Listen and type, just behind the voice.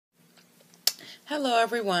Hello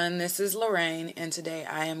everyone, this is Lorraine, and today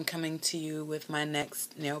I am coming to you with my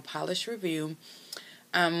next nail polish review.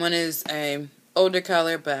 One is a older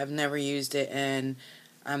color, but I've never used it, and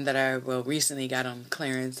that I recently got on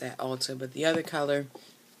clearance at Ulta. But the other color,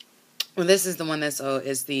 this is the one that's old.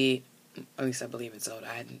 It's the, at least I believe it's old.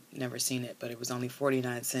 I had never seen it, but it was only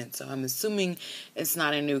 49 cents, so I'm assuming it's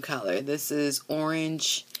not a new color. This is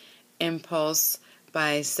Orange Impulse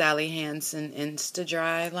by Sally Hansen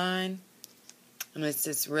InstaDri line. And it's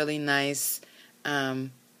this really nice,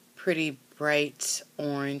 pretty bright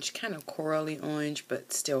orange, kind of corally orange,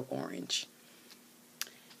 but still orange.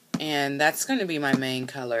 And that's going to be my main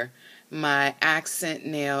color. My accent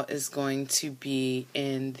nail is going to be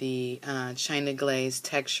in the China Glaze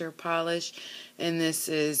Texture Polish. And this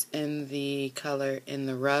is in the color In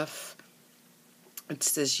the Rough.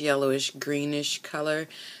 It's this yellowish, greenish color.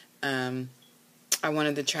 I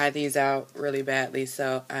wanted to try these out really badly,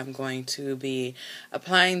 so I'm going to be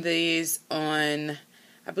applying these on,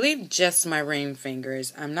 I believe, just my ring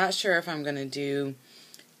fingers. I'm not sure if I'm going to do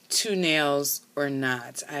two nails or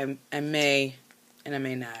not. I may, and I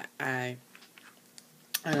may not. I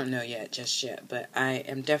don't know just yet, but I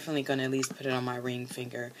am definitely going to at least put it on my ring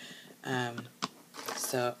finger.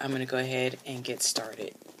 So I'm going to go ahead and get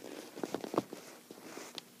started.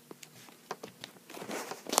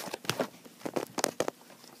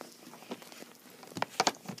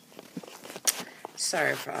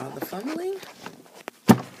 Sorry for all the fumbling.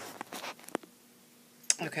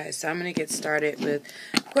 Okay, so I'm going to get started with,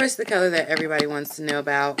 of course, the color that everybody wants to know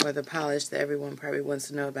about, or the polish that everyone probably wants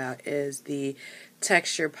to know about, is the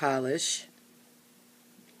texture polish.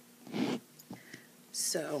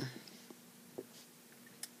 So,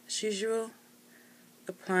 as usual,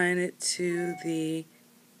 applying it to the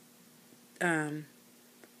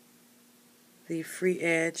free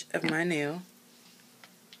edge of my nail.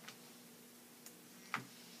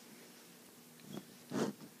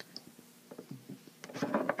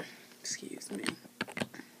 Excuse me.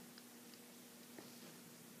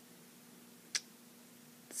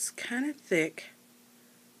 It's kind of thick,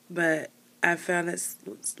 but I found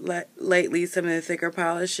that lately some of the thicker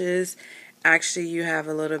polishes, actually you have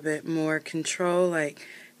a little bit more control. Like,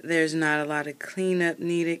 there's not a lot of cleanup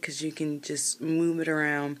needed because you can just move it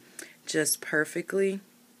around just perfectly.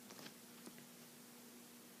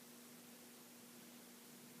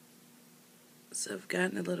 So I've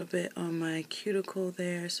gotten a little bit on my cuticle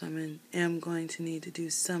there, so am going to need to do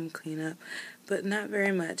some cleanup, but not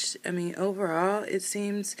very much. I mean, overall, it's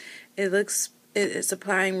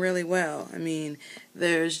applying really well. I mean,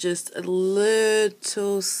 there's just a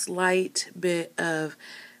little slight bit of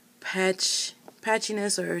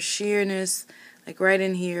patchiness or sheerness, like right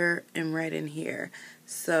in here and right in here.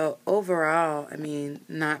 So overall, I mean,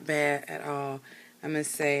 not bad at all. I must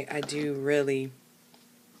say I do really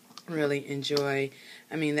enjoy.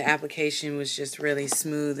 I mean, the application was just really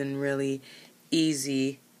smooth and really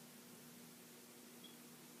easy.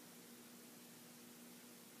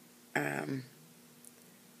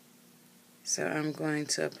 So I'm going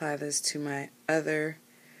to apply this to my other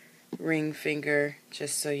ring finger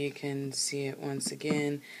just so you can see it once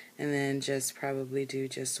again, and then just probably do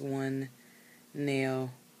just one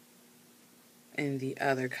nail in the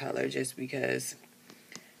other color, just because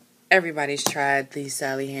everybody's tried the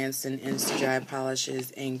Sally Hansen InstaDri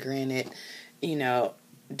polishes, and granted, you know,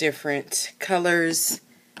 different colors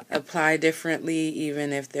apply differently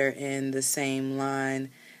even if they're in the same line,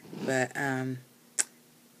 but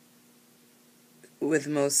with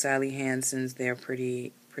most Sally Hansens, they're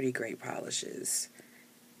pretty great polishes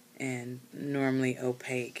and normally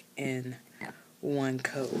opaque in one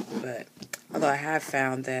coat. But although I have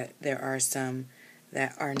found that there are some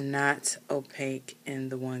that are not opaque in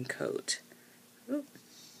the one coat. Oop.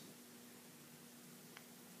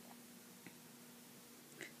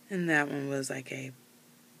 And that one was like a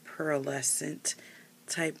pearlescent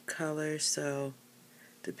type color, so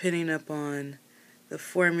depending upon the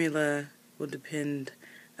formula will depend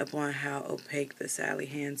upon how opaque the Sally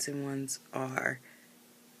Hansen ones are.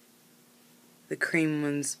 The cream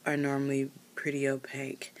ones are normally pretty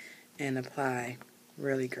opaque and apply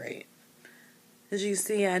really great. As you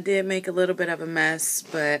see, I did make a little bit of a mess,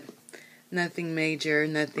 but nothing major,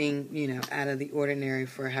 nothing, out of the ordinary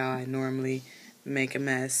for how I normally make a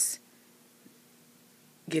mess.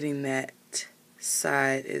 Getting that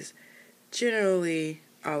side is generally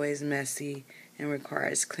always messy and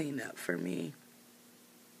requires cleanup for me.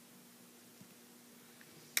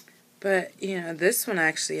 But, this one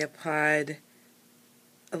actually applied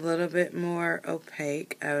a little bit more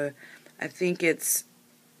opaque. I think it's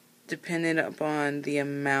dependent upon the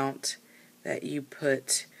amount that you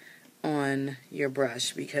put on your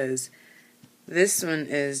brush, because this one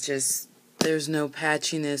is just, there's no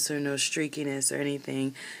patchiness or no streakiness or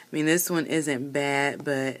anything. I mean, this one isn't bad,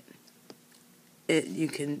 but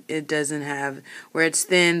it doesn't have, where it's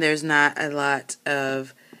thin, there's not a lot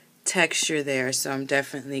of texture there, so I'm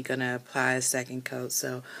definitely going to apply a second coat.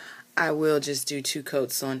 So I will just do 2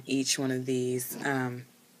 coats on each one of these. And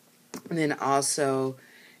then also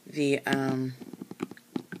the I'm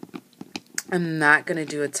not going to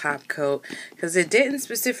do a top coat because it didn't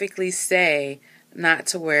specifically say not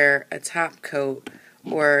to wear a top coat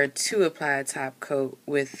or to apply a top coat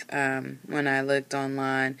with, when I looked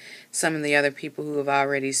online. Some of the other people who have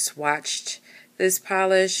already swatched this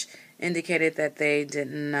polish indicated that they did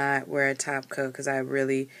not wear a top coat, because I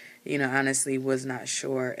really, honestly was not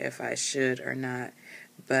sure if I should or not.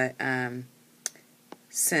 But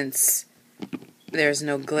since there's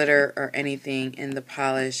no glitter or anything in the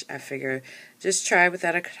polish, I figure just try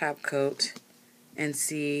without a top coat and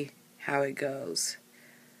see how it goes.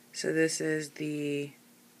 So this is the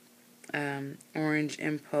Orange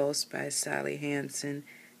Impulse by Sally Hansen,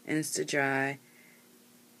 InstaDri.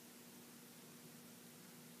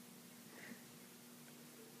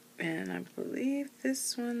 And I believe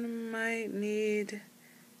this one might need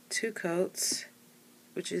 2 coats,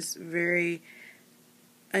 which is very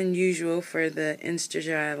unusual for the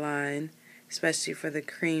InstaDri line, especially for the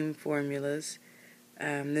cream formulas.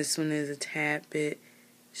 This one is a tad bit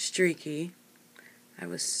streaky. I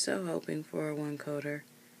was so hoping for a 1-coater.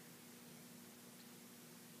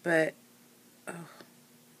 But, oh,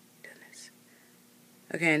 goodness.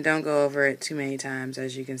 Okay, and don't go over it too many times.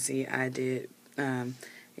 As you can see, I did.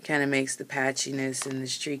 It kind of makes the patchiness and the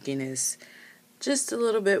streakiness just a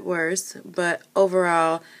little bit worse. But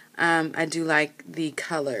overall, I do like the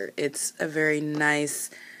color. It's a very nice,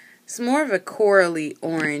 it's more of a corally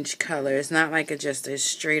orange color. It's not like just a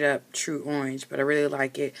straight up true orange, but I really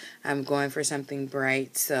like it. I'm going for something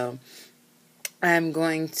bright, so I'm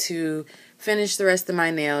going to finish the rest of my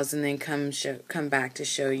nails and then come back to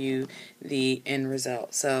show you the end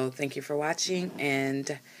result. So thank you for watching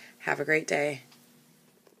and have a great day.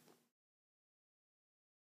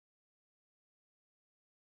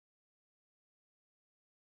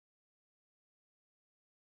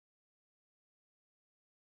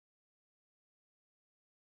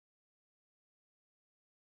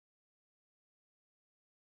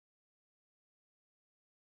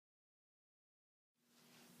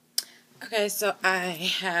 Okay, so I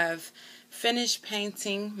have finished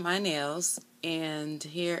painting my nails, and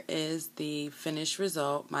here is the finished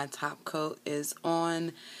result. My top coat is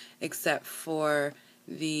on, except for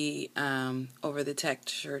the over the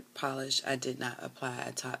textured polish. I did not apply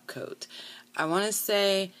a top coat. I want to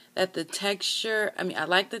say that the texture, I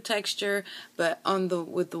like the texture, but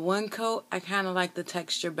with the 1 coat, I kind of like the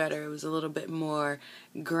texture better. It was a little bit more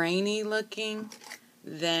grainy looking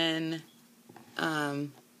than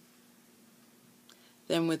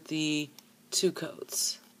with the 2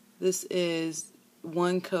 coats. This is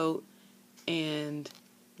 1 coat and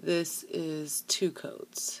this is 2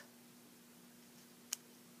 coats.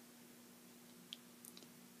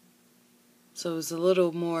 So it's a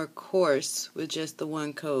little more coarse with just the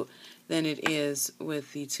 1 coat than it is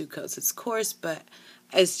with the 2 coats. It's coarse, but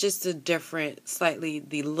it's just a different, slightly,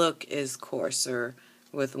 the look is coarser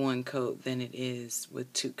with 1 coat than it is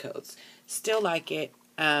with 2 coats. Still like it.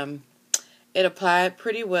 It applied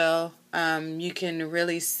pretty well. You can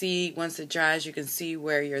really see, once it dries, you can see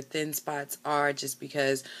where your thin spots are, just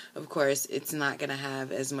because, of course, it's not going to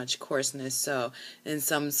have as much coarseness. So in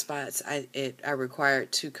some spots, I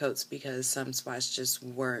required 2 coats because some spots just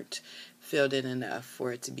weren't filled in enough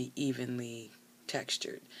for it to be evenly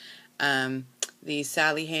textured. The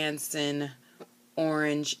Sally Hansen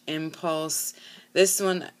Orange Impulse. This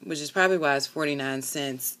one, which is probably why it's 49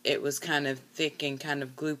 cents, it was kind of thick and kind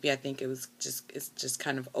of gloopy. I think it's just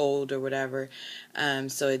kind of old or whatever.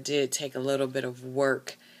 So it did take a little bit of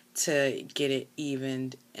work to get it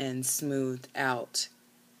evened and smoothed out.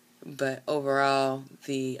 But overall,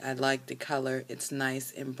 I like the color. It's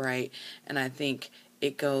nice and bright, and I think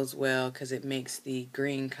it goes well because it makes the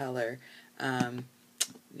green color, in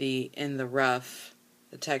the rough,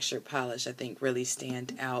 the textured polish, I think, really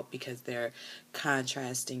stand out because they're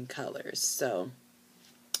contrasting colors. So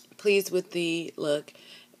pleased with the look,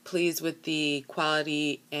 pleased with the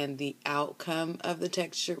quality and the outcome of the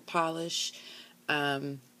textured polish.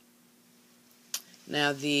 Now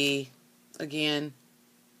again,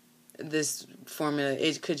 this formula,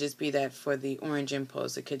 it could just be that for the Orange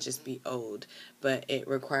Impulse, it could just be old, but it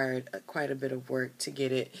required quite a bit of work to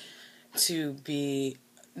get it to be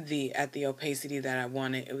at the opacity that I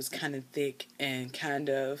wanted. It was kind of thick and kind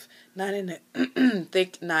of not in a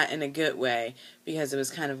thick, not in a good way, because it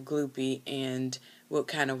was kind of gloopy and would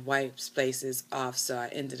kind of wipe spaces off. So I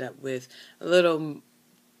ended up with a little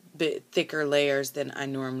bit thicker layers than I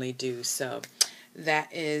normally do. So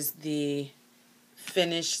that is the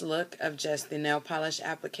finished look of just the nail polish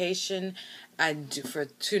application. I do for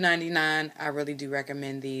 $2.99. I really do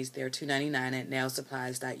recommend these. They're $2.99 at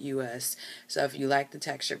nailsupplies.us. So if you like the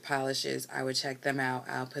textured polishes, I would check them out.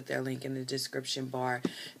 I'll put their link in the description bar.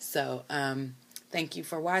 So thank you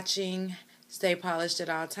for watching. Stay polished at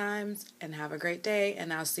all times and have a great day,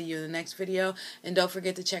 and I'll see you in the next video. And don't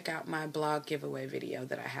forget to check out my blog giveaway video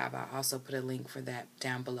that I have. I'll also put a link for that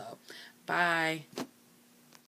down below. Bye.